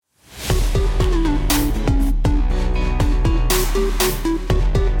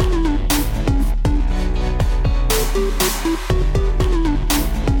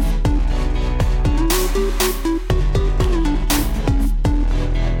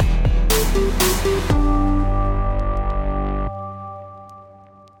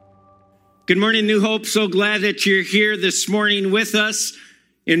Good morning, New Hope. So glad that you're here this morning with us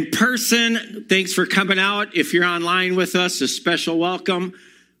in person. Thanks for coming out. If you're online with us, a special welcome.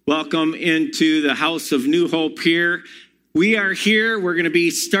 Welcome into the house of New Hope here. We are here. We're going to be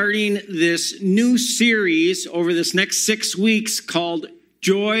starting this new series over this next 6 weeks called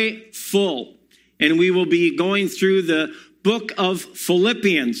Joyful. And we will be going through the book of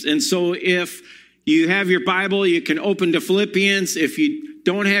Philippians. And so if you have your Bible, you can open to Philippians. If you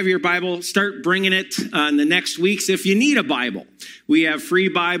don't have your Bible, start bringing it in the next weeks. If you need a Bible, we have free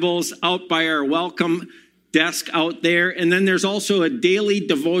Bibles out by our welcome desk out there. And then there's also a daily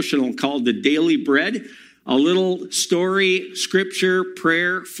devotional called the Daily Bread, a little story, scripture,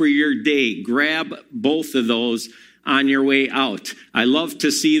 prayer for your day. Grab both of those on your way out. I love to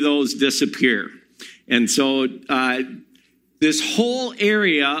see those disappear. And so this whole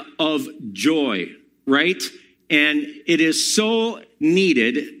area of joy, right? And it is so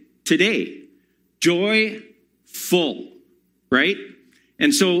needed today. Joyful, right?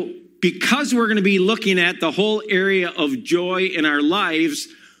 And so because we're going to be looking at the whole area of joy in our lives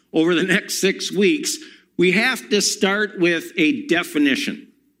over the next 6 weeks, we have to start with a definition.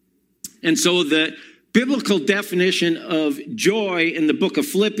 And so the biblical definition of joy in the book of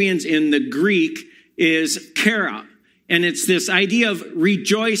Philippians in the Greek is chara. And it's this idea of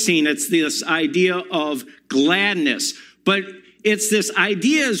rejoicing. It's this idea of gladness. But it's this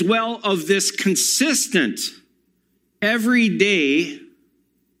idea as well of this consistent, everyday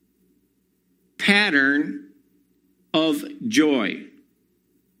pattern of joy.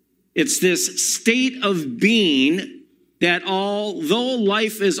 It's this state of being that although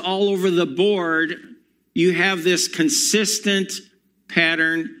life is all over the board, you have this consistent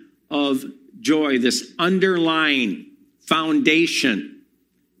pattern of joy, this underlying foundation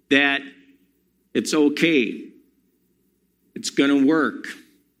that it's okay. It's going to work.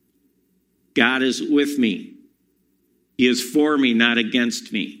 God is with me. He is for me, not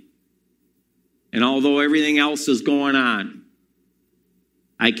against me. And although everything else is going on,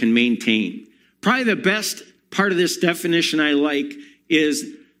 I can maintain. Probably the best part of this definition I like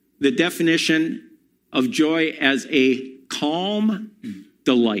is the definition of joy as a calm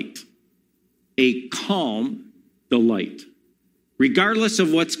delight. A calm delight, regardless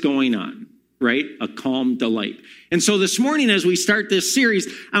of what's going on, right? A calm delight. And so this morning, as we start this series,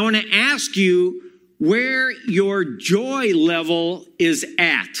 I want to ask you where your joy level is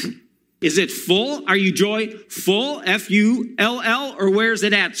at. Is it full? Are you joyful? F-U-L-L? Or where's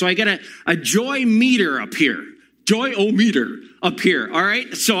it at? So I got a joy meter up here. Joy-o-meter up here. All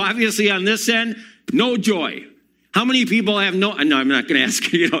right. So obviously on this end, no joy. How many people have no, I'm not going to ask,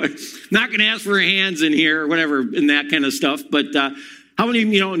 not going to ask for hands in here or whatever and that kind of stuff. But how many,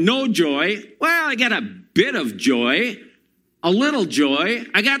 no joy? Well, I got a bit of joy, a little joy.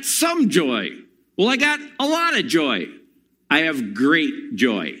 I got some joy. Well, I got a lot of joy. I have great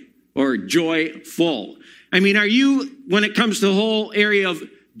joy or joyful. I mean, are you, when it comes to the whole area of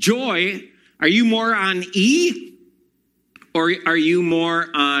joy, are you more on E or are you more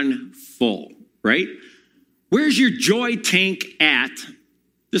on full, right? Where's your joy tank at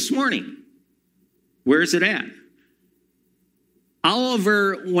this morning? Where's it at?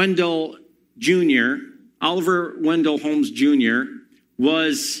 Oliver Wendell Holmes Jr.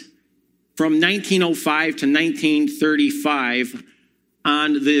 was from 1905 to 1935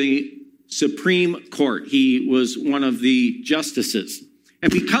 on the Supreme Court. He was one of the justices.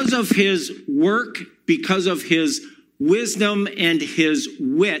 And because of his work, because of his wisdom and his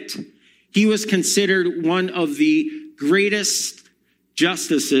wit, he was considered one of the greatest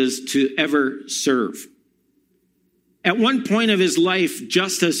justices to ever serve. At one point of his life,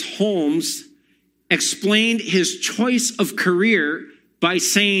 Justice Holmes explained his choice of career by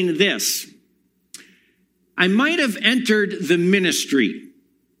saying this: I might have entered the ministry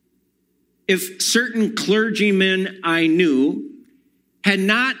if certain clergymen I knew had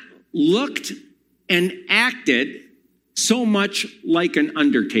not looked and acted so much like an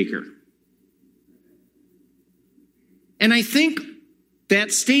undertaker. And I think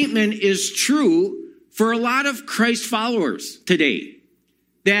that statement is true for a lot of Christ followers today,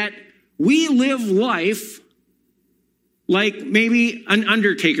 that we live life like maybe an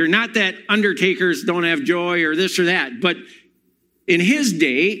undertaker. Not that undertakers don't have joy or this or that, but in his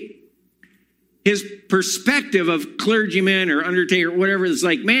day, his perspective of clergymen or undertaker, whatever, is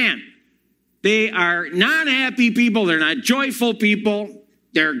like, man, they are not happy people. They're not joyful people.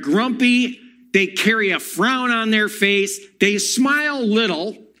 They're grumpy. They carry a frown on their face. They smile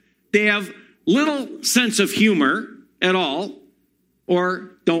little. They have little sense of humor at all,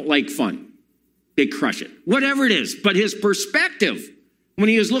 or don't like fun. They crush it. Whatever it is. But his perspective, when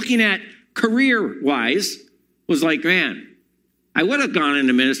he was looking at career-wise was like, man, I would have gone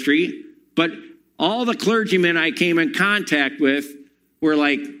into ministry, but all the clergymen I came in contact with were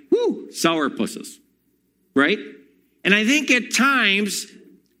like, whoo, sourpusses, right? And I think at times,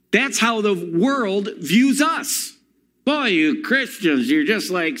 that's how the world views us. Boy, you Christians, you're just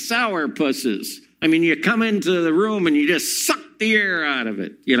like sourpusses. I mean, you come into the room and you just suck the air out of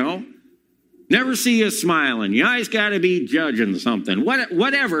it, you know? Never see you smiling. You always got to be judging something.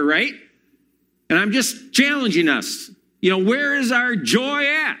 Whatever, right? And I'm just challenging us. You know, where is our joy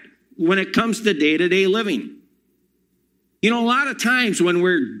at when it comes to day-to-day living? You know, a lot of times when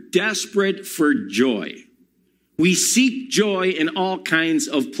we're desperate for joy, we seek joy in all kinds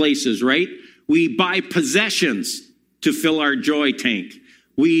of places, right? We buy possessions to fill our joy tank.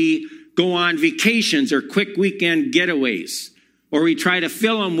 We go on vacations or quick weekend getaways, or we try to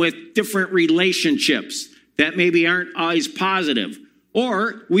fill them with different relationships that maybe aren't always positive.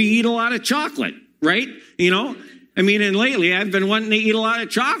 Or we eat a lot of chocolate, right? You know, I mean, and lately I've been wanting to eat a lot of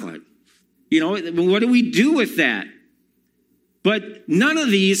chocolate. You know, what do we do with that? But none of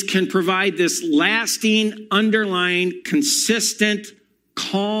these can provide this lasting, underlying, consistent,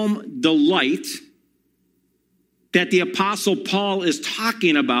 calm delight that the Apostle Paul is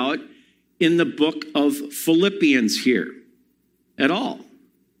talking about in the book of Philippians here at all.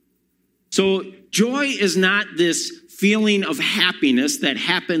 So joy is not this feeling of happiness that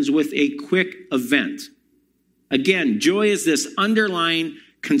happens with a quick event. Again, joy is this underlying,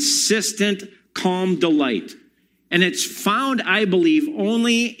 consistent, calm delight. And it's found, I believe,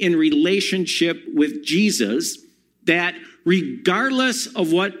 only in relationship with Jesus, that regardless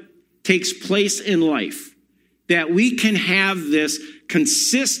of what takes place in life, that we can have this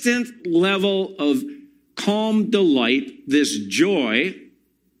consistent level of calm delight, this joy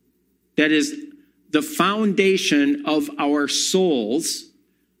that is the foundation of our souls,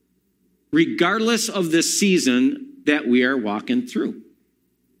 regardless of the season that we are walking through.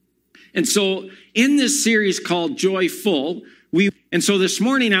 And so in this series called Joyful, so this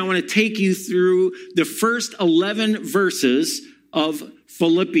morning I want to take you through the first 11 verses of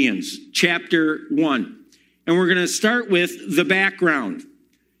Philippians chapter 1. And we're going to start with the background.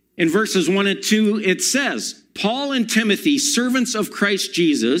 In verses 1 and 2, it says, Paul and Timothy, servants of Christ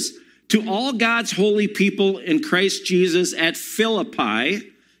Jesus, to all God's holy people in Christ Jesus at Philippi,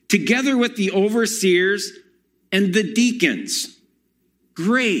 together with the overseers and the deacons,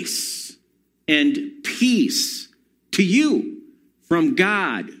 grace and peace to you from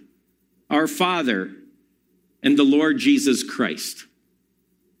God, our Father, and the Lord Jesus Christ.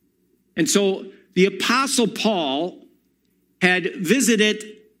 And so the Apostle Paul had visited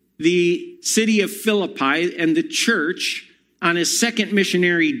the city of Philippi and the church on his second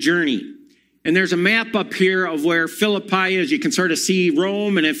missionary journey. And there's a map up here of where Philippi is. You can sort of see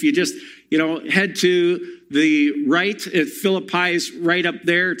Rome. And if you just, head to the right, Philippi is right up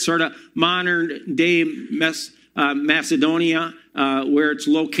there. It's sort of modern day Macedonia, where it's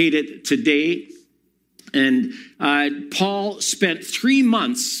located today. And Paul spent 3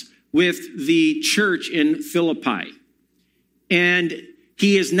 months with the church in Philippi. And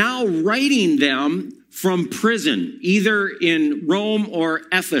he is now writing them from prison, either in Rome or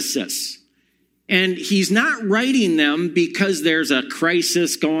Ephesus. And he's not writing them because there's a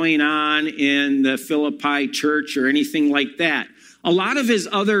crisis going on in the Philippi church or anything like that. A lot of his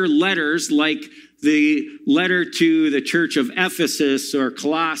other letters, like the letter to the church of Ephesus or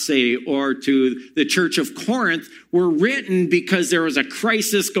Colossae or to the church of Corinth, were written because there was a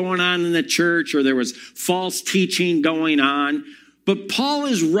crisis going on in the church or there was false teaching going on. But Paul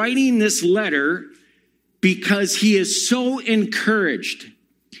is writing this letter because he is so encouraged.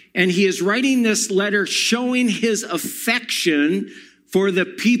 And he is writing this letter showing his affection for the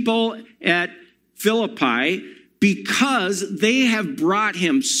people at Philippi because they have brought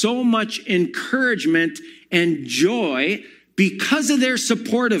him so much encouragement and joy because of their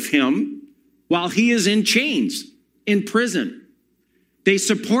support of him while he is in chains, in prison. They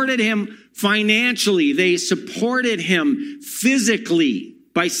supported him financially. They supported him physically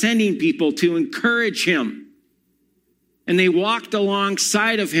by sending people to encourage him. And they walked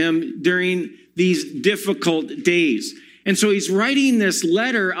alongside of him during these difficult days. And so he's writing this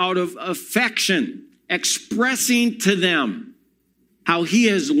letter out of affection, expressing to them how he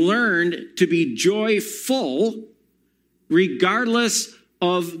has learned to be joyful regardless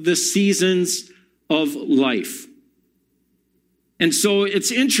of the seasons of life. And so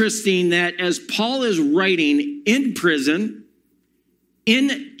it's interesting that as Paul is writing in prison,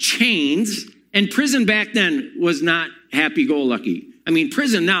 in chains, and prison back then was not happy-go-lucky. I mean,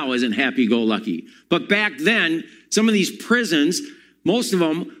 prison now isn't happy-go-lucky. But back then, some of these prisons Most of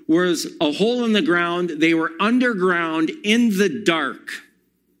them was a hole in the ground. They were underground in the dark.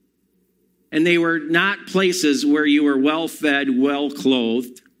 And they were not places where you were well fed, well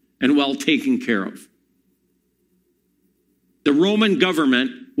clothed, and well taken care of. The Roman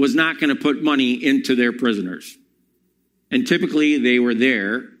government was not going to put money into their prisoners. And typically they were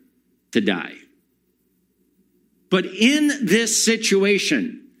there to die. But in this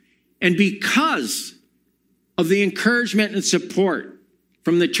situation, and because of the encouragement and support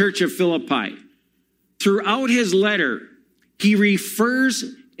from the church of Philippi, throughout his letter, he refers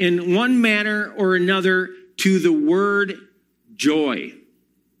in one manner or another to the word joy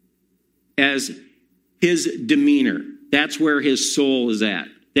as his demeanor. That's where his soul is at,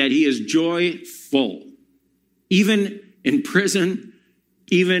 that he is joyful, even in prison,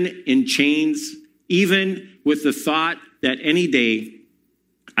 even in chains, even with the thought that any day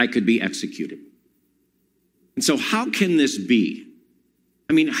I could be executed. And so how can this be?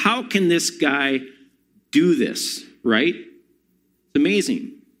 I mean, how can this guy do this, right? It's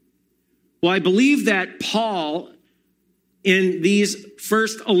amazing. Well, I believe that Paul, in these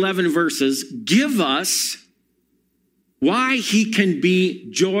first 11 verses, give us why he can be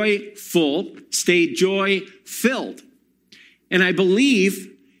joyful, stay joy-filled. And I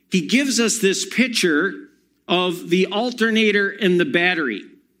believe he gives us this picture of the alternator and the battery.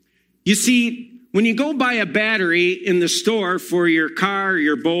 You see, when you go buy a battery in the store for your car,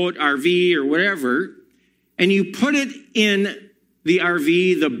 your boat, RV, or whatever, and you put it in the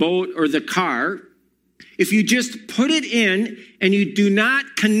RV, the boat, or the car, if you just put it in and you do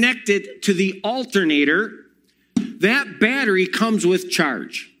not connect it to the alternator, that battery comes with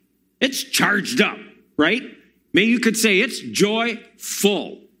charge. It's charged up, right? Maybe you could say it's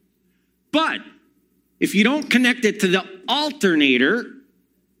joyful. But if you don't connect it to the alternator,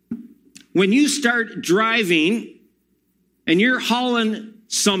 when you start driving and you're hauling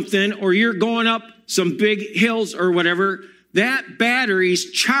something or you're going up some big hills or whatever, that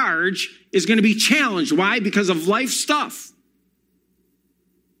battery's charge is going to be challenged. Why? Because of life stuff.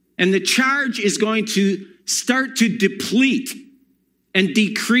 And the charge is going to start to deplete and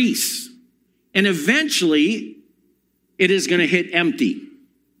decrease. And eventually, it is going to hit empty.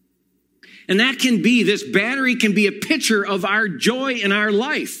 And that can be, this battery can be a picture of our joy in our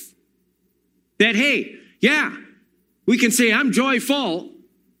life. That, hey, yeah, we can say I'm joyful,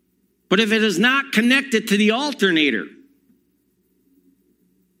 but if it is not connected to the alternator,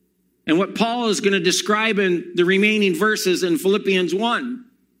 and what Paul is going to describe in the remaining verses in Philippians 1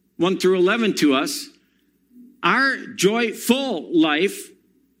 through 11 to us, our joyful life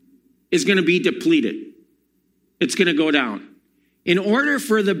is going to be depleted. It's going to go down. In order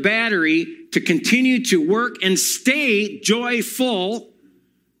for the battery to continue to work and stay joyful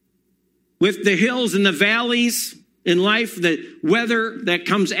with the hills and the valleys in life, the weather that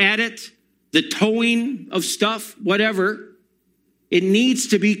comes at it, the towing of stuff, whatever, it needs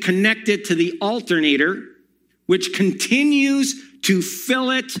to be connected to the alternator, which continues to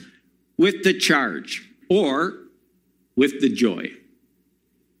fill it with the charge or with the joy.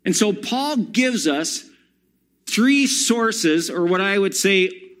 And so Paul gives us three sources, or what I would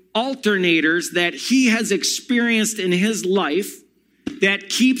say alternators, that he has experienced in his life that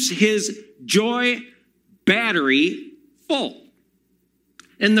keeps his joy battery full.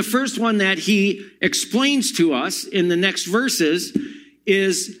 And the first one that he explains to us in the next verses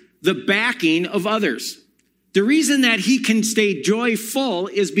is the backing of others. The reason that he can stay joyful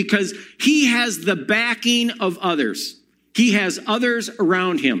is because he has the backing of others. He has others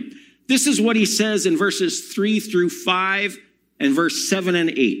around him. This is what he says in verses 3 through 5 and verse 7 and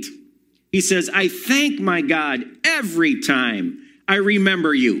 8. He says, I thank my God every time I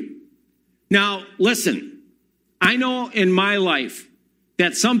remember you. Now, listen, I know in my life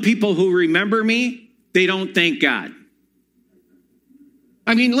that some people who remember me, they don't thank God.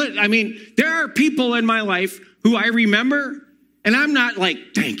 I mean, there are people in my life who I remember, and I'm not like,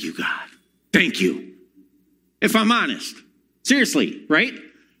 thank you, God. Thank you. If I'm honest. Seriously, right?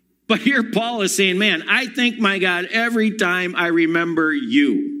 But here Paul is saying, man, I thank my God every time I remember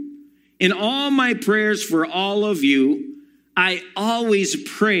you. In all my prayers for all of you, I always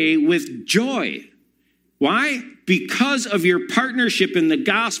pray with joy. Why? Because of your partnership in the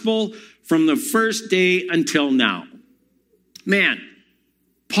gospel from the first day until now. Man,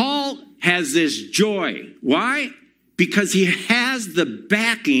 Paul has this joy. Why? Because he has the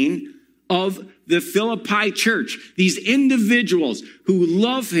backing of the Philippi church, these individuals who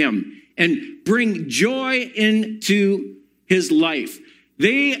love him and bring joy into his life.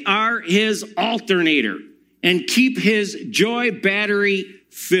 They are his alternator and keep his joy battery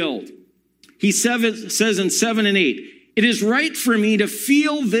filled. He says in 7 and 8, It is right for me to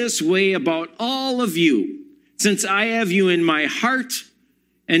feel this way about all of you, since I have you in my heart,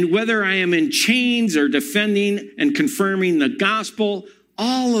 and whether I am in chains or defending and confirming the gospel,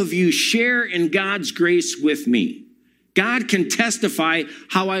 all of you share in God's grace with me. God can testify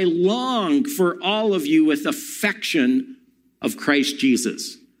how I long for all of you with affection of Christ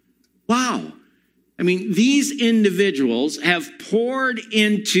Jesus. Wow. I mean, these individuals have poured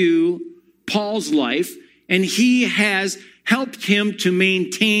into Paul's life, and he has helped him to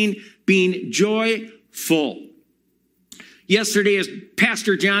maintain being joyful. Yesterday, as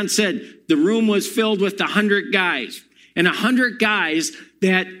Pastor John said, the room was filled with 100 guys, and 100 guys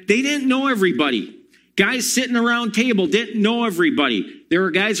that they didn't know everybody. Guys sitting around table didn't know everybody. There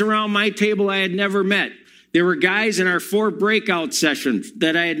were guys around my table I had never met. There were guys in our 4 breakout sessions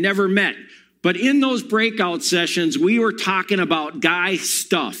that I had never met. But in those breakout sessions, we were talking about guy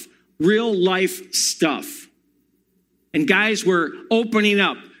stuff, real life stuff. And guys were opening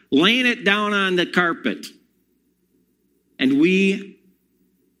up, laying it down on the carpet. And we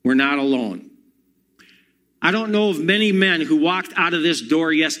were not alone. I don't know of many men who walked out of this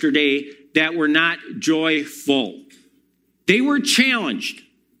door yesterday that were not joyful. They were challenged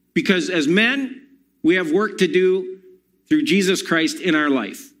because as men, we have work to do through Jesus Christ in our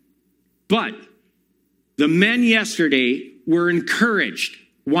life. But the men yesterday were encouraged.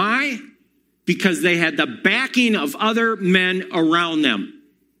 Why? Because they had the backing of other men around them,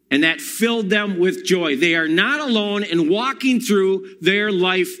 and that filled them with joy. They are not alone in walking through their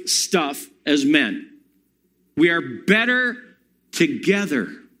life stuff as men. We are better together.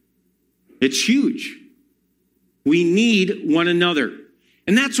 It's huge. We need one another.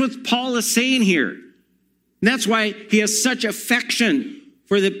 And that's what Paul is saying here. And that's why he has such affection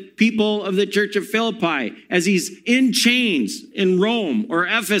for the people of the church of Philippi as he's in chains in Rome or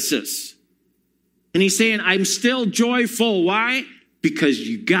Ephesus. And he's saying, I'm still joyful. Why? Because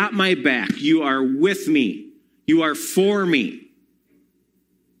you got my back. You are with me. You are for me.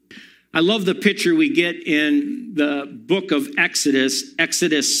 I love the picture we get in the book of Exodus,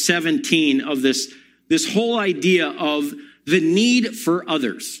 Exodus 17, of this whole idea of the need for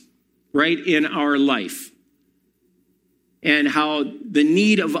others, right, in our life. And how the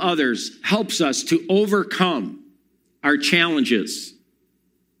need of others helps us to overcome our challenges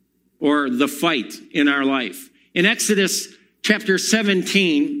or the fight in our life. In Exodus chapter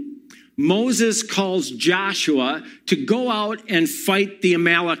 17, Moses calls Joshua to go out and fight the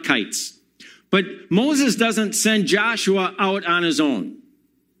Amalekites. But Moses doesn't send Joshua out on his own.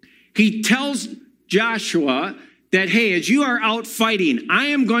 He tells Joshua that, hey, as you are out fighting, I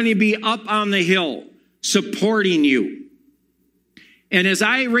am going to be up on the hill supporting you. And as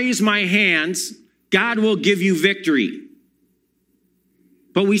I raise my hands, God will give you victory.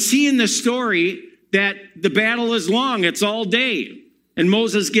 But we see in the story that the battle is long. It's all day. And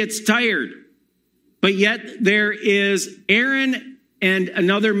Moses gets tired. But yet there is Aaron and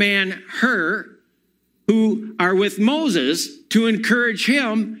another man, Hur, who are with Moses to encourage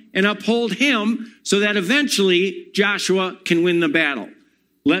him and uphold him so that eventually Joshua can win the battle.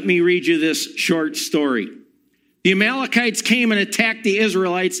 Let me read you this short story. The Amalekites came and attacked the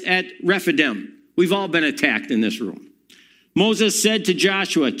Israelites at Rephidim. We've all been attacked in this room. Moses said to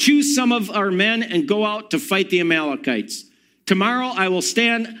Joshua, choose some of our men and go out to fight the Amalekites. Tomorrow I will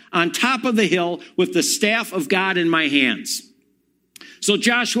stand on top of the hill with the staff of God in my hands. So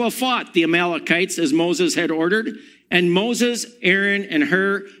Joshua fought the Amalekites as Moses had ordered, and Moses, Aaron, and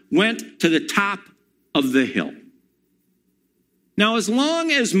Hur went to the top of the hill. Now, as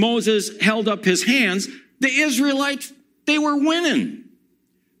long as Moses held up his hands, the Israelites, they were winning.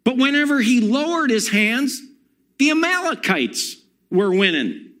 But whenever he lowered his hands, the Amalekites were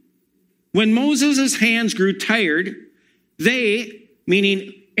winning. When Moses' hands grew tired, they,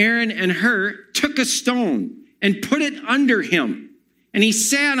 meaning Aaron and Hur, took a stone and put it under him, and he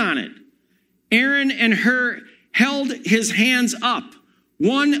sat on it. Aaron and Hur held his hands up,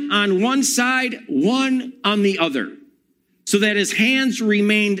 one on one side, one on the other, so that his hands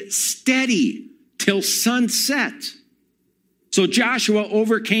remained steady till sunset. So Joshua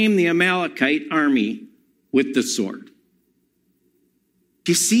overcame the Amalekite army with the sword.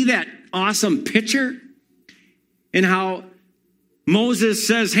 Do you see that awesome picture? And how Moses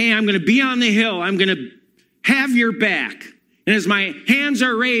says, hey, I'm going to be on the hill. I'm going to have your back. And as my hands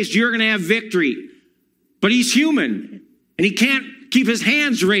are raised, you're going to have victory. But he's human, and he can't keep his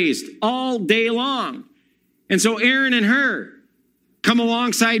hands raised all day long. And so Aaron and Hur come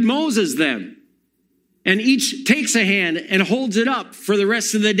alongside Moses then. And each takes a hand and holds it up for the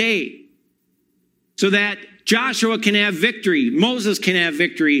rest of the day so that Joshua can have victory, Moses can have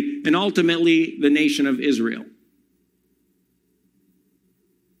victory, and ultimately the nation of Israel.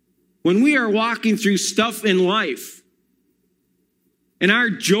 When we are walking through stuff in life, and our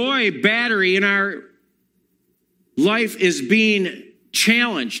joy battery in our life is being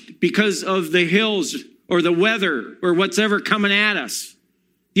challenged because of the hills or the weather or what's ever coming at us,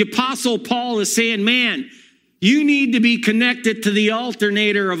 the Apostle Paul is saying, man, you need to be connected to the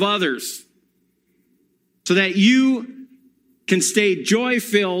alternator of others so that you can stay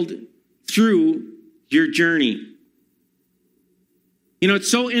joy-filled through your journey. You know,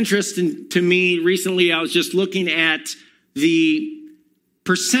 it's so interesting to me. Recently, I was just looking at the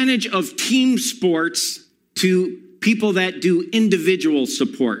percentage of team sports to people that do individual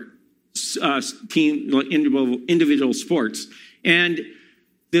support, individual sports, and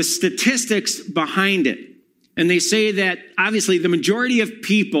the statistics behind it. And they say that obviously the majority of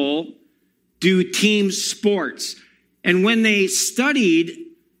people do team sports. And when they studied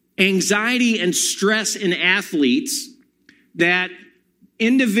anxiety and stress in athletes, that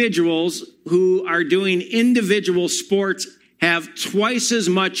individuals who are doing individual sports have twice as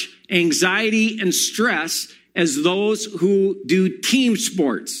much anxiety and stress as those who do team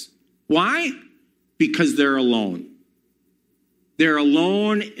sports. Why? Because they're alone. They're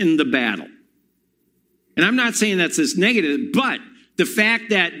alone in the battle. And I'm not saying that's this negative, but the fact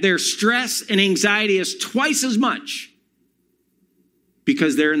that their stress and anxiety is twice as much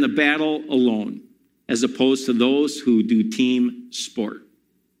because they're in the battle alone, as opposed to those who do team sport.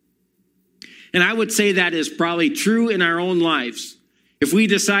 And I would say that is probably true in our own lives. If we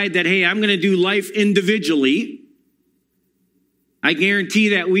decide that, hey, I'm going to do life individually, I guarantee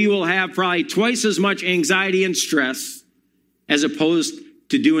that we will have probably twice as much anxiety and stress as opposed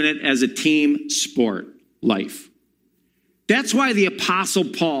to doing it as a team sport life. That's why the Apostle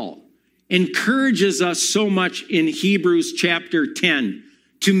Paul encourages us so much in Hebrews chapter 10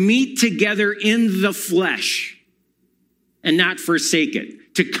 to meet together in the flesh and not forsake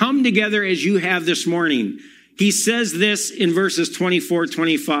it, to come together as you have this morning. He says this in verses 24,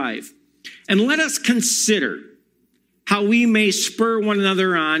 25. And let us consider how we may spur one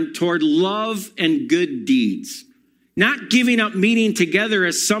another on toward love and good deeds, not giving up meeting together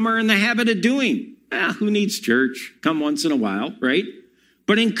as some are in the habit of doing. Who needs church? Come once in a while, right?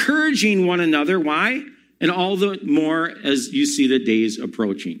 But encouraging one another. Why? And all the more as you see the days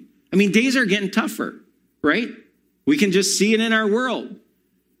approaching. I mean, days are getting tougher, right? We can just see it in our world.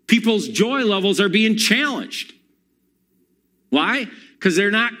 People's joy levels are being challenged. Why? Because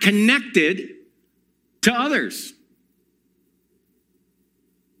they're not connected to others.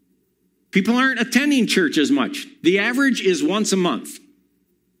 People aren't attending church as much. The average is once a month.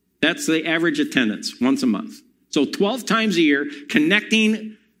 That's the average attendance, once a month. So 12 times a year,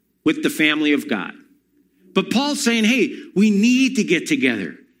 connecting with the family of God. But Paul's saying, hey, we need to get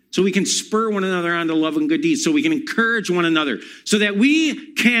together so we can spur one another on to love and good deeds, so we can encourage one another, so that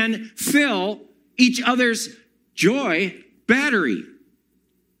we can fill each other's joy battery.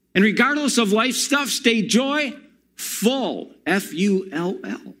 And regardless of life stuff, stay joy full,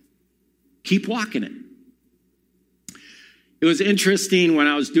 F-U-L-L. Keep walking it. It was interesting when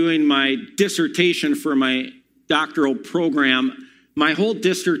I was doing my dissertation for my doctoral program. My whole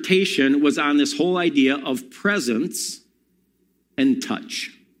dissertation was on this whole idea of presence and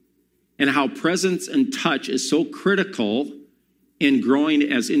touch, and how presence and touch is so critical in growing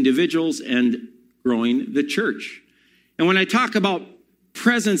as individuals and growing the church. And when I talk about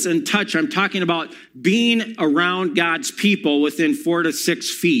presence and touch, I'm talking about being around God's people within 4 to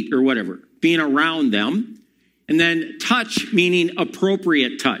 6 feet or whatever, being around them. And then touch, meaning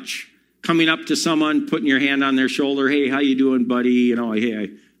appropriate touch. Coming up to someone, putting your hand on their shoulder. Hey, how you doing, buddy? You know, hey,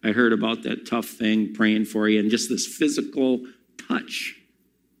 I heard about that tough thing, praying for you. And just this physical touch.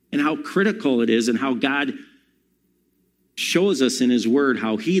 And how critical it is, and how God shows us in his word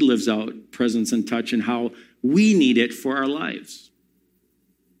how he lives out presence and touch, and how we need it for our lives.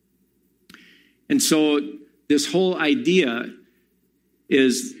 And so this whole idea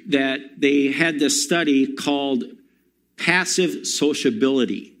is that they had this study called passive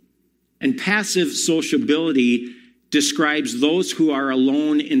sociability. And passive sociability describes those who are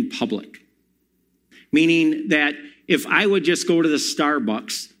alone in public. Meaning that if I would just go to the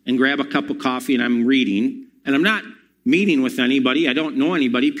Starbucks and grab a cup of coffee and I'm reading, and I'm not meeting with anybody, I don't know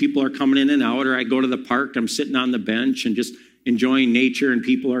anybody, people are coming in and out, or I go to the park, I'm sitting on the bench and just enjoying nature, and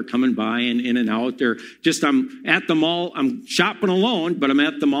people are coming by and in and out. Or just I'm at the mall, I'm shopping alone, but I'm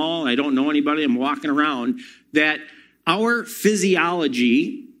at the mall, I don't know anybody, I'm walking around. That our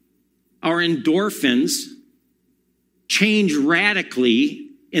physiology, our endorphins change radically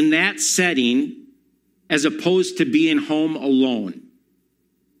in that setting as opposed to being home alone.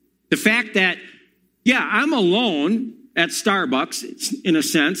 The fact that, yeah, I'm alone at Starbucks, in a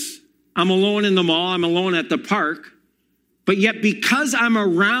sense, I'm alone in the mall. I'm alone at the park. But yet because I'm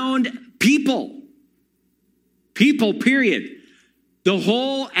around people, period, the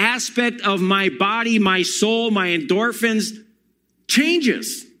whole aspect of my body, my soul, my endorphins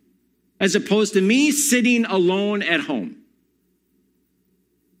changes as opposed to me sitting alone at home.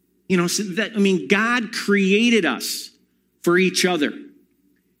 God created us for each other.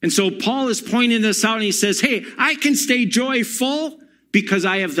 And so Paul is pointing this out and he says, hey, I can stay joyful because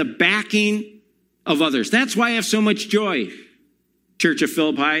I have the backing of others. That's why I have so much joy, Church of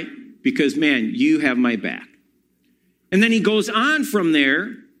Philippi, because, man, you have my back. And then he goes on from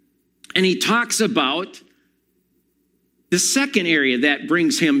there and he talks about the second area that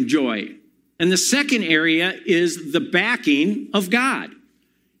brings him joy. And the second area is the backing of God.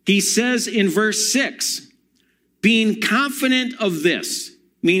 He says in verse 6, being confident of this,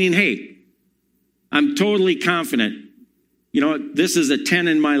 meaning, hey, I'm totally confident. This is a 10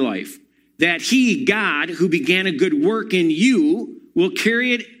 in my life. That he, God, who began a good work in you, will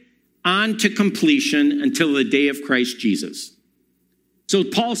carry it on to completion until the day of Christ Jesus. So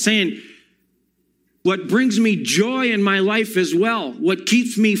Paul's saying, what brings me joy in my life as well, what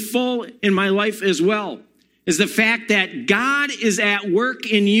keeps me full in my life as well, is the fact that God is at work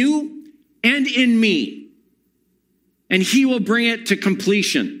in you and in me. And he will bring it to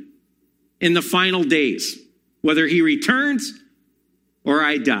completion in the final days, whether he returns or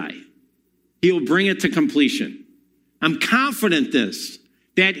I die. He will bring it to completion. I'm confident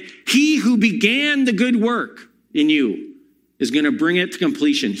that he who began the good work in you is going to bring it to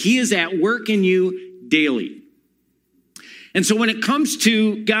completion. He is at work in you daily. And so when it comes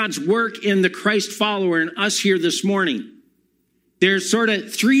to God's work in the Christ follower and us here this morning, there's sort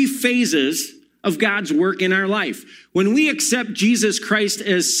of three phases of God's work in our life. When we accept Jesus Christ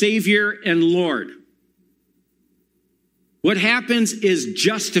as Savior and Lord, what happens is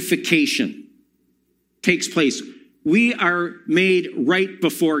justification takes place. We are made right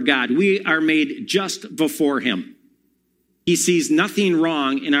before God. We are made just before him. He sees nothing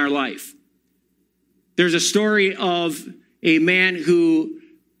wrong in our life. There's a story of a man who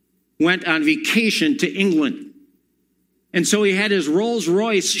went on vacation to England. And so he had his Rolls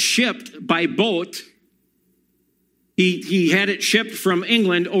Royce shipped by boat. He had it shipped from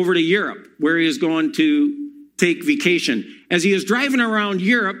England over to Europe, where he was going to take vacation. As he was driving around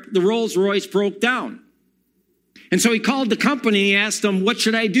Europe, the Rolls Royce broke down. And so he called the company. He asked them, what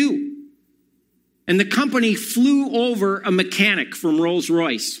should I do? And the company flew over a mechanic from Rolls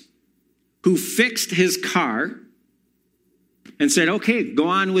Royce who fixed his car and said, okay, go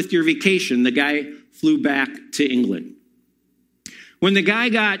on with your vacation. The guy flew back to England. When the guy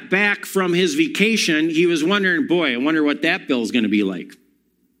got back from his vacation, he was wondering, boy, I wonder what that bill is going to be like,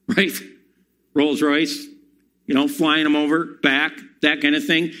 right? Rolls Royce, flying him over, back, that kind of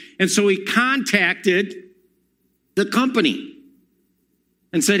thing. And so he contacted the company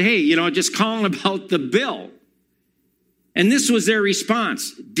and said, hey, just calling about the bill. And this was their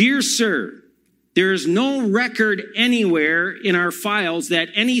response. Dear sir, there is no record anywhere in our files that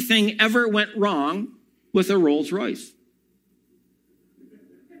anything ever went wrong with a Rolls Royce.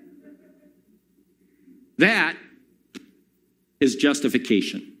 That is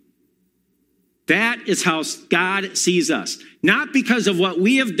justification. That is how God sees us. Not because of what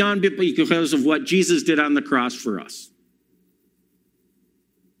we have done, but because of what Jesus did on the cross for us.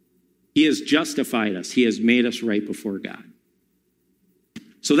 He has justified us. He has made us right before God.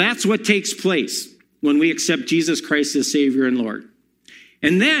 So that's what takes place when we accept Jesus Christ as Savior and Lord.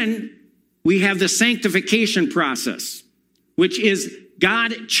 And then we have the sanctification process, which is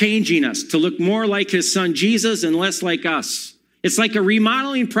God changing us to look more like his son Jesus and less like us. It's like a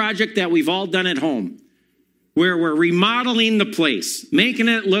remodeling project that we've all done at home, where we're remodeling the place, making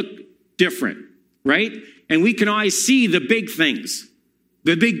it look different, right? And we can always see the big things,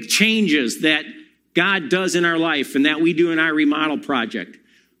 the big changes that God does in our life and that we do in our remodel project.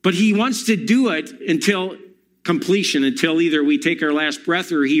 But he wants to do it until completion, until either we take our last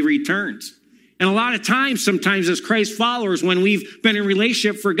breath or he returns. And a lot of times, sometimes as Christ followers, when we've been in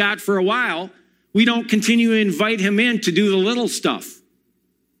relationship for God for a while, we don't continue to invite him in to do the little stuff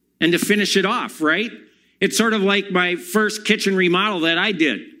and to finish it off, right? It's sort of like my first kitchen remodel that I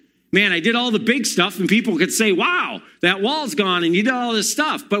did. Man, I did all the big stuff and people could say, wow, that wall's gone and you did all this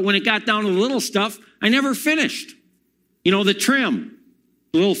stuff. But when it got down to the little stuff, I never finished. The trim,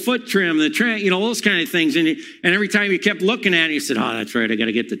 the little foot trim, the trim, those kind of things. And every time you kept looking at it, you said, oh, that's right, I got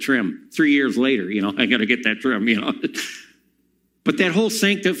to get the trim. 3 years later, I got to get that trim, But that whole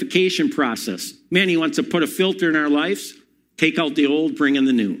sanctification process, man, he wants to put a filter in our lives, take out the old, bring in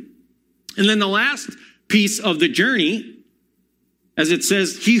the new. And then the last piece of the journey As it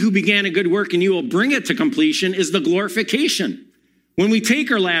says, he who began a good work and you will bring it to completion is the glorification. When we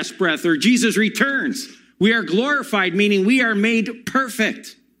take our last breath or Jesus returns, we are glorified, meaning we are made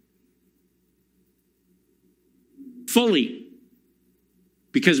perfect. Fully.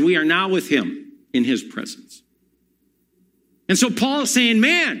 Because we are now with him in his presence. And so Paul is saying,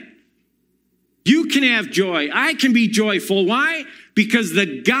 man, you can have joy. I can be joyful. Why? Because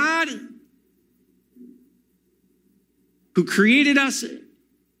the God who created us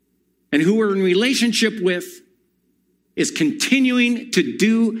and who we're in relationship with is continuing to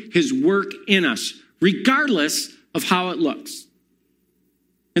do his work in us, regardless of how it looks.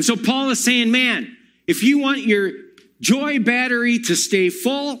 And so Paul is saying, man, if you want your joy battery to stay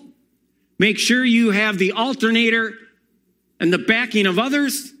full, make sure you have the alternator and the backing of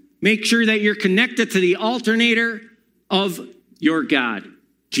others. Make sure that you're connected to the alternator of your God,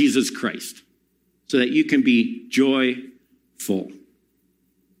 Jesus Christ, so that you can be joyful.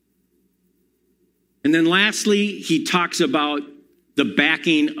 And then lastly, he talks about the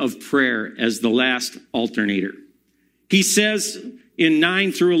backing of prayer as the last alternator. He says in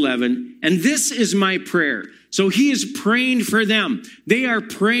 9 through 11, and this is my prayer. So he is praying for them. They are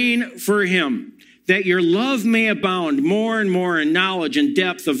praying for him, that your love may abound more and more in knowledge and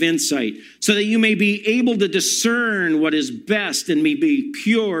depth of insight, so that you may be able to discern what is best and may be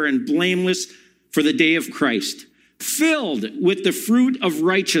pure and blameless for the day of Christ, filled with the fruit of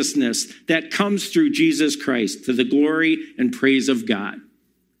righteousness that comes through Jesus Christ to the glory and praise of God.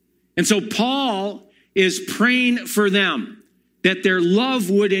 And so Paul is praying for them that their love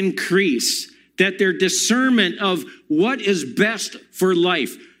would increase, that their discernment of what is best for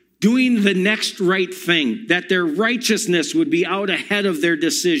life, doing the next right thing, that their righteousness would be out ahead of their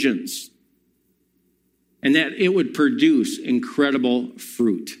decisions, and that it would produce incredible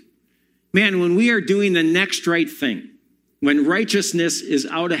fruit. Man, when we are doing the next right thing, when righteousness is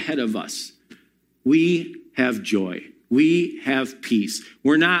out ahead of us, we have joy. We have peace.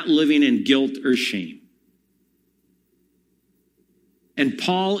 We're not living in guilt or shame. And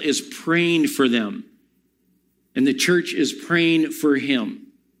Paul is praying for them, and the church is praying for him.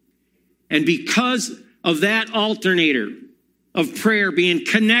 And because of that alternator of prayer being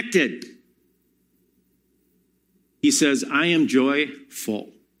connected, he says, I am joyful.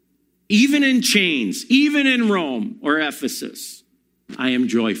 Even in chains, even in Rome or Ephesus, I am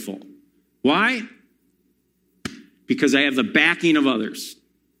joyful. Why? Because I have the backing of others.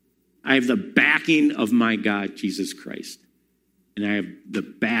 I have the backing of my God, Jesus Christ. And I have the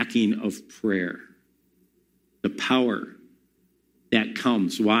backing of prayer. The power that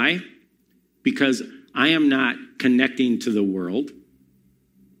comes. Why? Because I am not connecting to the world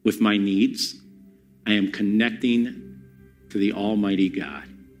with my needs. I am connecting to the Almighty God.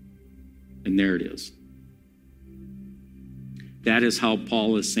 And there it is. That is how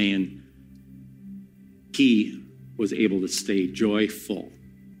Paul is saying he was able to stay joyful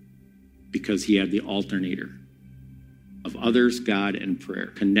because he had the alternator of others, God, and prayer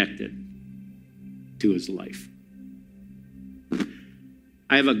connected to his life.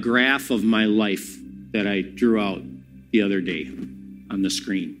 I have a graph of my life that I drew out the other day on the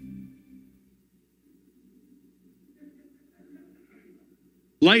screen.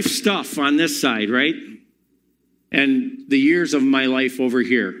 Life stuff on this side, right? And the years of my life over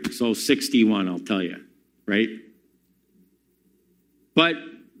here. So 61, I'll tell you, right? But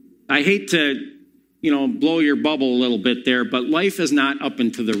I hate to, blow your bubble a little bit there, but life is not up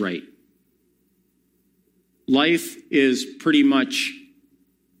and to the right. Life is pretty much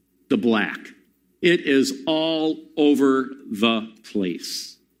the black. It is all over the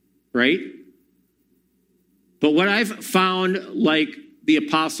place, right? But what I've found, like the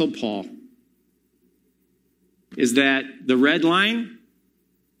Apostle Paul, is that the red line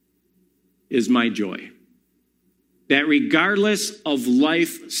is my joy. That regardless of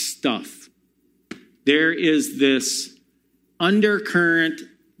life stuff, there is this undercurrent,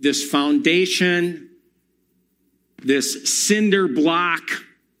 this foundation, this cinder block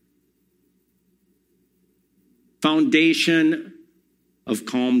foundation of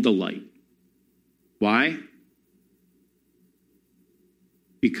calm delight. Why?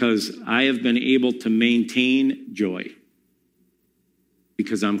 Because I have been able to maintain joy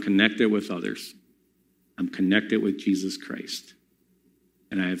because I'm connected with others. I'm connected with Jesus Christ.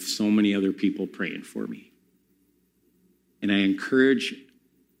 And I have so many other people praying for me. And I encourage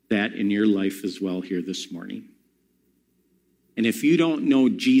that in your life as well here this morning. And if you don't know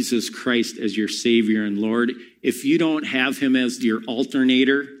Jesus Christ as your Savior and Lord, if you don't have him as your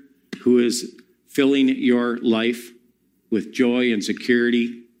alternator who is filling your life with joy and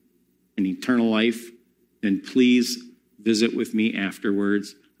security and eternal life, then please visit with me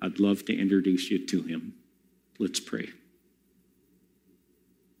afterwards. I'd love to introduce you to him. Let's pray.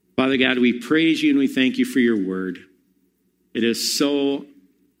 Father God, we praise you and we thank you for your word. It is so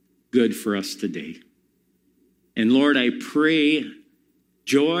good for us today. And Lord, I pray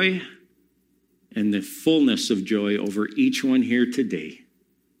joy and the fullness of joy over each one here today.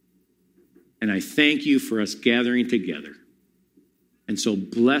 And I thank you for us gathering together. And so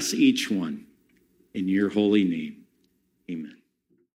bless each one in your holy name. Amen.